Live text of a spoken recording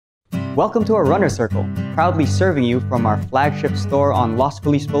Welcome to our Runner Circle, proudly serving you from our flagship store on Los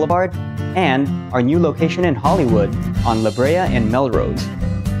Feliz Boulevard and our new location in Hollywood on La Brea and Melrose.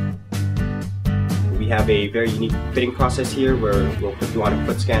 We have a very unique fitting process here where we'll put you on a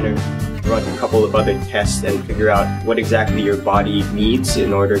foot scanner, run a couple of other tests, and figure out what exactly your body needs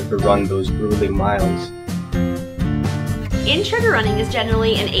in order to run those grueling miles. Intro to Running is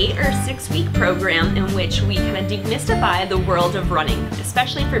generally an 8 or 6 week program in which we kind of demystify the world of running,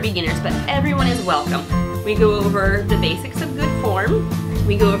 especially for beginners, but everyone is welcome. We go over the basics of good form,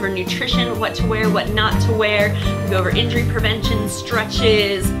 we go over nutrition, what to wear, what not to wear, we go over injury prevention,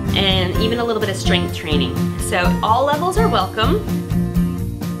 stretches, and even a little bit of strength training. So all levels are welcome.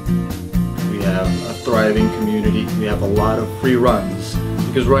 We have a thriving community, we have a lot of free runs,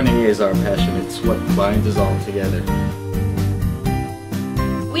 because running is our passion, it's what binds us all together.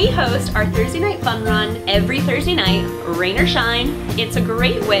 We host our Thursday night fun run every Thursday night, rain or shine. It's a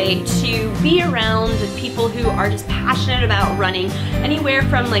great way to be around people who are just passionate about running, anywhere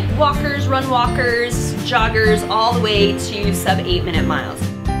from like walkers, run walkers, joggers, all the way to sub 8-minute miles.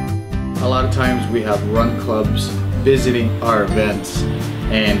 A lot of times we have run clubs visiting our events,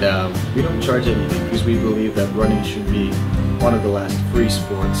 and we don't charge anything because we believe that running should be one of the last free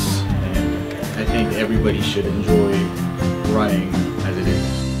sports, and I think everybody should enjoy running as it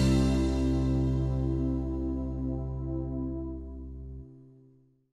is.